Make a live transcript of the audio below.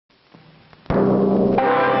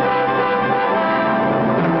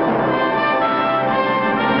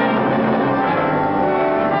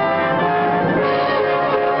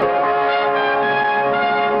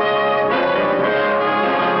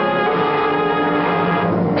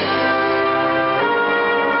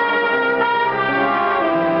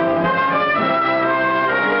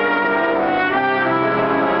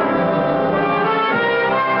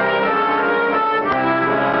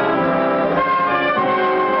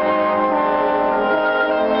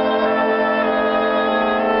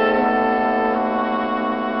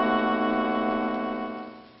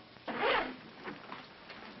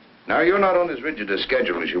Now, you're not on as rigid a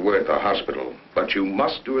schedule as you were at the hospital, but you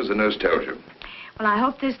must do as the nurse tells you. Well, I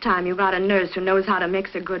hope this time you got a nurse who knows how to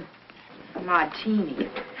mix a good martini.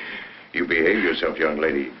 You behave yourself, young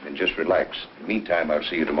lady, and just relax. Meantime, I'll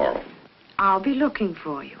see you tomorrow. I'll be looking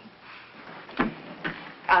for you.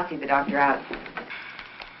 I'll see the doctor out.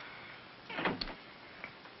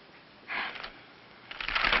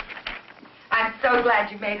 I'm so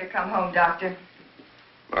glad you made her come home, Doctor.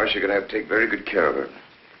 Marcia's gonna have to take very good care of her.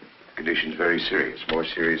 The condition's very serious, more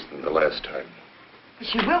serious than the last time.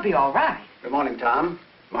 She will be all right. Good morning, Tom.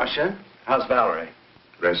 Marcia, how's Valerie?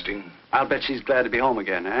 Resting? I'll bet she's glad to be home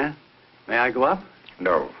again, eh? May I go up?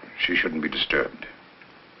 No, she shouldn't be disturbed.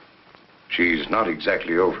 She's not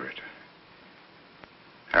exactly over it.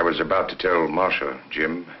 I was about to tell Marcia,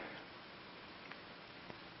 Jim,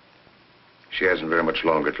 she hasn't very much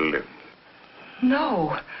longer to live.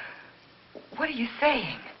 No. What are you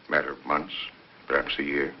saying? Matter of months, perhaps a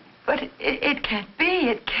year. But it can't be.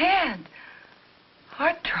 It can't.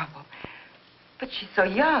 Heart trouble. But she's so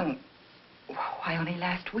young. Why, only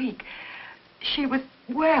last week. She was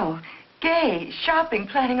well, gay, shopping,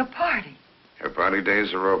 planning a party. Her party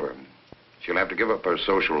days are over. She'll have to give up her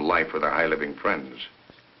social life with her high-living friends.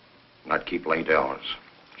 Not keep late hours.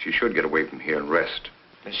 She should get away from here and rest.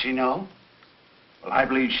 Does she know? Well, I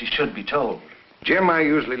believe she should be told. Jim, I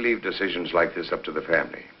usually leave decisions like this up to the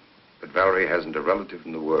family. But Valerie hasn't a relative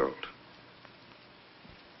in the world.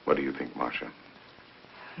 What do you think, Marcia?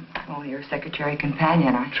 Only her secretary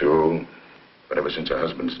companion. True. But ever since her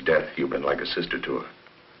husband's death, you've been like a sister to her.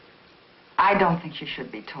 I don't think she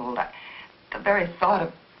should be told. The very thought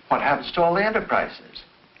of... What happens to all the enterprises?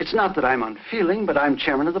 It's not that I'm unfeeling, but I'm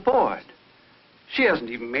chairman of the board. She hasn't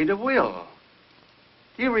even made a will.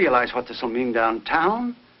 Do you realize what this will mean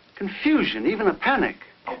downtown? Confusion, even a panic.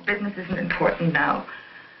 Oh, business isn't important now.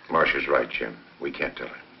 Marcia's right, Jim. We can't tell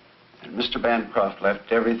her. And Mr. Bancroft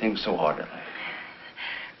left everything so orderly.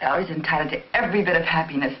 Valerie's entitled to every bit of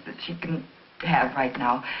happiness that she can have right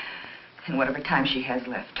now, in whatever time she has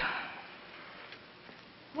left.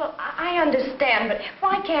 Well, I understand, but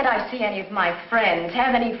why can't I see any of my friends,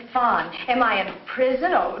 have any fun? Am I in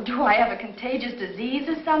prison, or do I have a contagious disease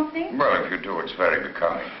or something? Well, if you do, it's very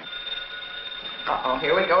becoming. Uh-oh,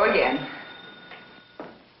 here we go again.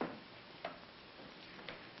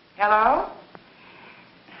 Hello?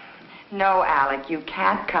 No, Alec, you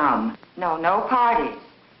can't come. No, no parties.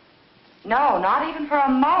 No, not even for a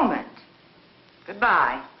moment.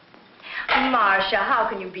 Goodbye. Marcia, how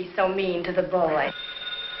can you be so mean to the boy?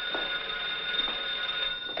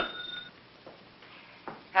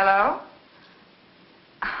 Hello?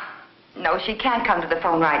 No, she can't come to the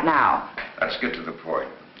phone right now. Let's get to the point.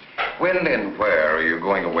 When and where are you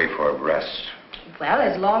going away for a rest? Well,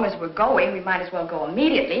 as long as we're going, we might as well go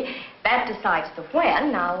immediately. That decides the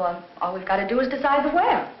when. Now, all we've got to do is decide the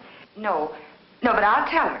where. No, but I'll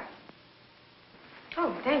tell her.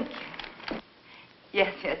 Oh, thank you.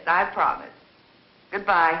 Yes, I promise.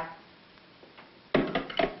 Goodbye.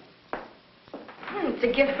 It's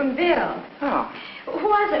a gift from Bill. Oh. Who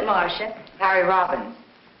was it, Marcia? Harry Robbins.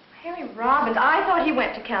 Harry Robbins? I thought he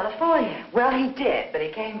went to California. Well, he did, but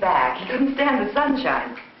he came back. He couldn't stand the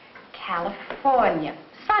sunshine. California.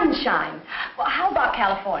 Sunshine. Well, how about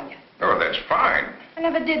California? Oh, that's fine. I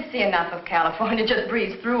never did see enough of California. Just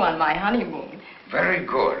breezed through on my honeymoon. Very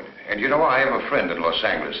good. And you know, I have a friend in Los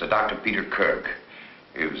Angeles, a Dr. Peter Kirk.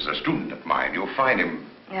 He was a student of mine. You'll find him...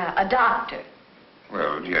 Yeah, a doctor.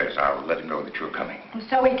 Well, yes, I'll let him know that you're coming.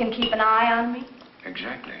 So he can keep an eye on me?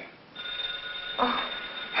 Exactly. Oh.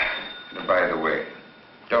 And by the way,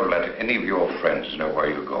 don't let any of your friends know where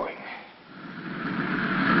you're going.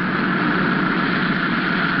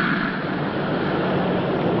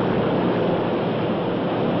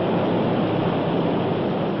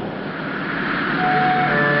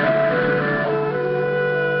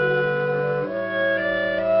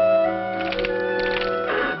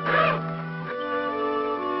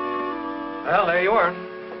 Well, there you are.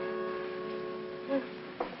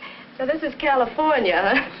 So this is California,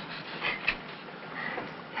 huh?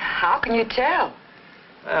 How can you tell?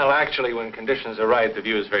 Well, actually, when conditions are right, the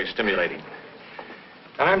view is very stimulating.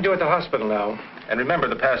 I'm due at the hospital now. And remember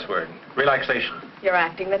the password, relaxation. You're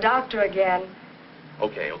acting the doctor again.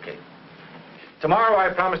 Okay. Tomorrow,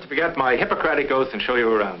 I promise to forget my Hippocratic oath and show you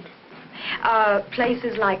around.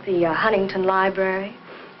 Places like the Huntington Library?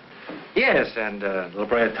 Yes, and La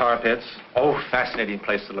Brea Tar Pits. Oh, fascinating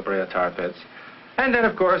place, the La Brea Tar Pits. And then,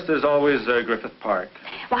 of course, there's always Griffith Park.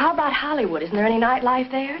 Well, how about Hollywood? Isn't there any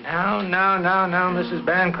nightlife there? No, Mrs.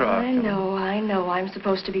 Bancroft. I know. I'm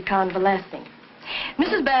supposed to be convalescing.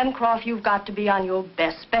 Mrs. Bancroft, you've got to be on your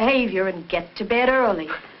best behavior and get to bed early.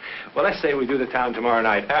 Well, let's say we do the town tomorrow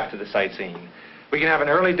night after the sightseeing. We can have an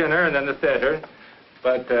early dinner and then the theater,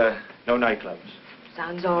 but no nightclubs.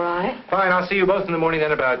 Sounds all right. Fine, I'll see you both in the morning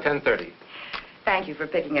then about 10:30. Thank you for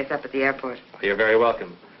picking us up at the airport. You're very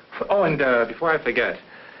welcome. Oh, and before I forget,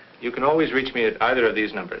 you can always reach me at either of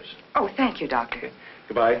these numbers. Oh, thank you, Doctor. Okay.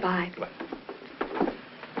 Goodbye. Bye. Goodbye.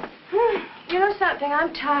 You know something?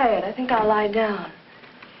 I'm tired. I think I'll lie down.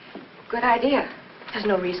 Good idea. There's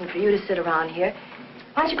no reason for you to sit around here.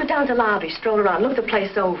 Why don't you go down to the lobby, stroll around, look the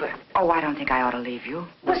place over? Oh, I don't think I ought to leave you.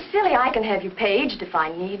 Well, silly, I can have you paged if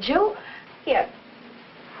I need you. Here.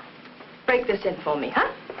 Break this in for me,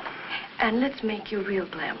 huh? And let's make you real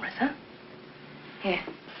glamorous, huh? Here.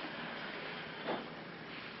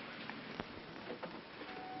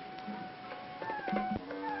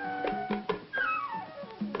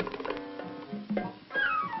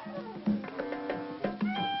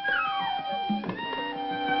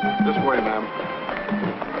 This way, ma'am.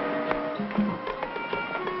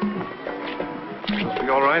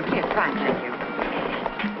 You all right? Yes, fine, thank you.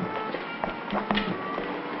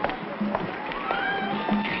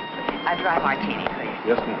 A dry martini, please.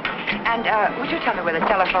 Yes, ma'am. And would you tell me where the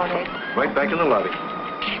telephone is? Right back in the lobby.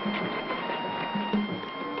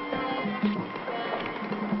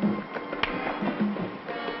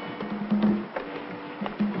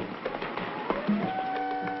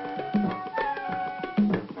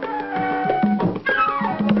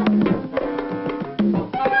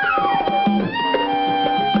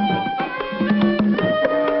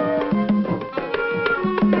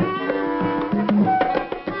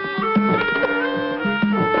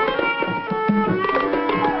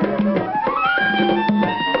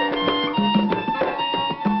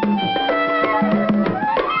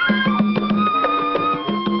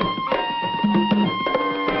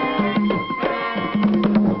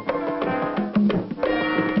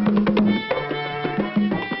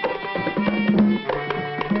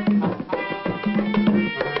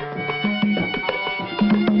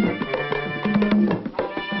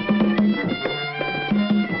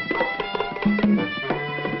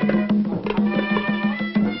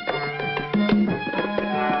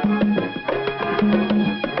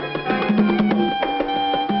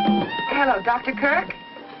 Dr. Kirk?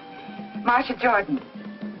 Marcia Jordan.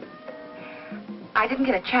 I didn't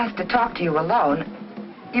get a chance to talk to you alone.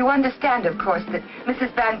 You understand, of course, that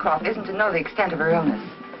Mrs. Bancroft isn't to know the extent of her illness.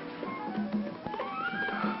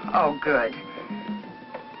 Oh, good.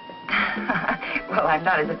 Well, I'm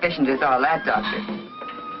not as efficient as all that, Doctor.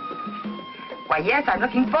 Why, yes, I'm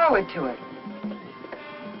looking forward to it.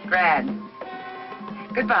 Grand.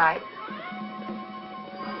 Goodbye.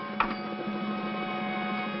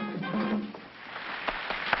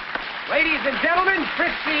 Ladies and gentlemen,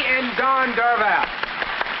 Christy and Don Darval.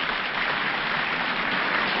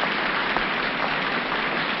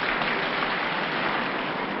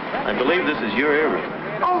 I believe this is your earring.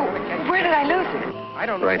 Oh, where did I lose it? I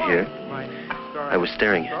don't know Right why. here. I was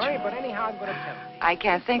staring at Sorry, you. but anyhow, I'm going to tell you. I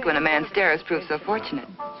can't think when a man's stares prove so fortunate.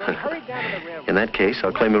 So he hurried down to the railroad. In that case,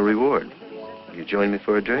 I'll claim a reward. Will you join me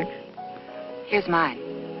for a drink? Here's mine.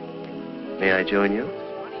 May I join you?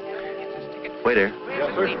 Waiter,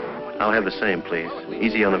 Yes, sir. I'll have the same, please.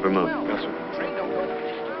 Easy on the vermouth. Yes, sir.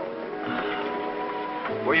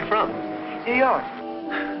 Where are you from? New York.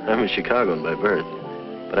 I'm a Chicagoan by birth,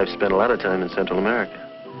 but I've spent a lot of time in Central America.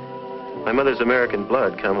 My mother's American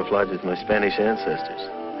blood camouflages my Spanish ancestors.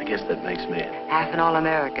 I guess that makes me... Half an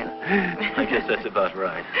all-American. I guess that's about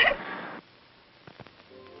right.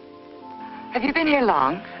 Have you been here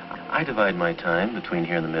long? I divide my time between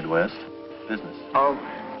here and the Midwest. Business. Oh.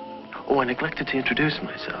 Oh, I neglected to introduce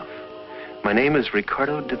myself. My name is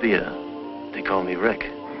Ricardo de Villa. They call me Rick.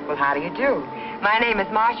 Well, how do you do? My name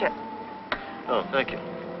is Marcia. Oh, thank you.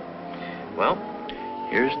 Well,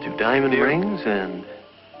 here's to diamond rings and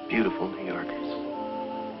beautiful New Yorkers.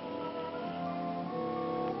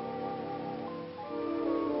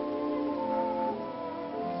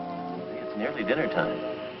 It's nearly dinner time.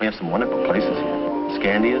 We have some wonderful places here.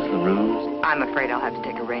 Scandia's, the Ruse. I'm afraid I'll have to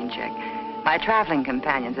take a rain check. My traveling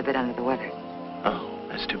companion's a bit under the weather. Oh,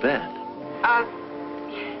 that's too bad.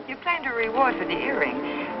 You claimed a reward for the earring.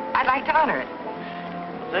 I'd like to honor it.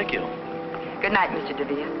 Thank you. Good night, Mr. De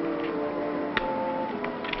Villa.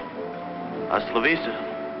 Hasta la vista.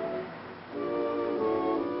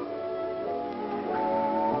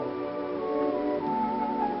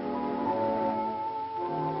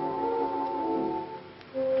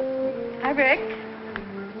 Hi, Rick.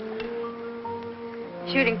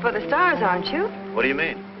 Shooting for the stars, aren't you? What do you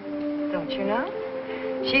mean? Don't you know?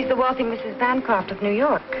 She's the wealthy Mrs. Bancroft of New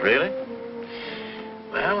York. Really?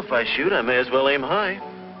 Well, if I shoot, I may as well aim high.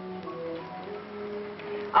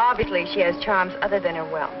 Obviously, she has charms other than her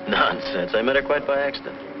wealth. Nonsense. I met her quite by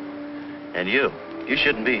accident. And you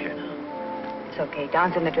shouldn't be here now. It's okay.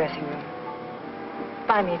 Don's in the dressing room.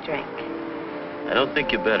 Buy me a drink. I don't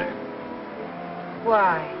think you better.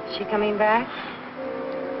 Why? Is she coming back?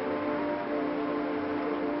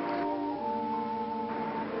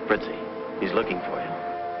 Fritzy, he's looking for you.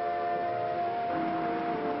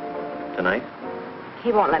 Tonight?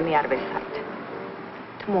 He won't let me out of his sight.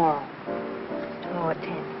 Tomorrow. Tomorrow at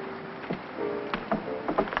 10.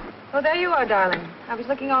 Oh, there you are, darling. I was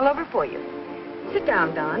looking all over for you. Sit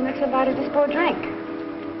down, Don. Make somebody just pour a drink.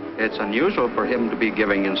 It's unusual for him to be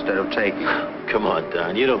giving instead of taking. Come on,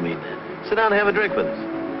 Don. You don't mean that. Sit down and have a drink with us.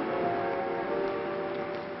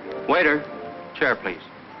 Waiter, chair, please.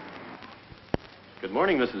 Good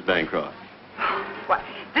morning, Mrs. Bancroft. Why,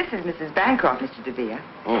 this is Mrs. Bancroft, Mr. DeVere.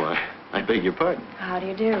 Oh, I beg your pardon. How do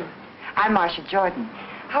you do? I'm Marcia Jordan.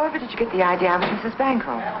 However did you get the idea I was Mrs.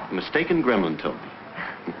 Bancroft? A mistaken gremlin told me.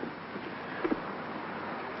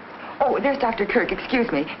 Oh, there's Dr. Kirk.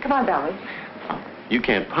 Excuse me. Come on, Valerie. You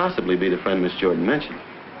can't possibly be the friend Miss Jordan mentioned.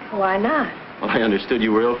 Why not? Well, I understood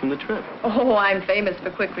you were ill from the trip. Oh, I'm famous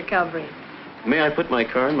for quick recovery. May I put my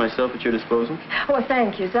car and myself at your disposal? Oh,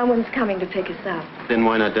 thank you. Someone's coming to pick us up. Then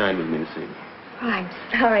why not dine with me this evening? Oh, I'm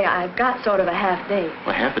sorry. I've got sort of a half day.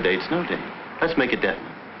 Well, half a date's no date. Let's make it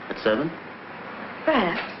definite. At 7?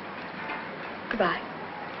 Perhaps. Goodbye.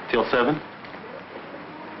 Till 7?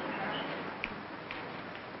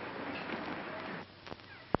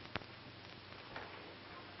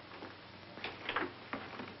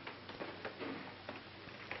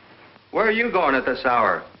 Where are you going at this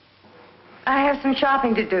hour? I have some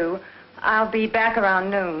shopping to do. I'll be back around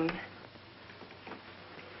noon.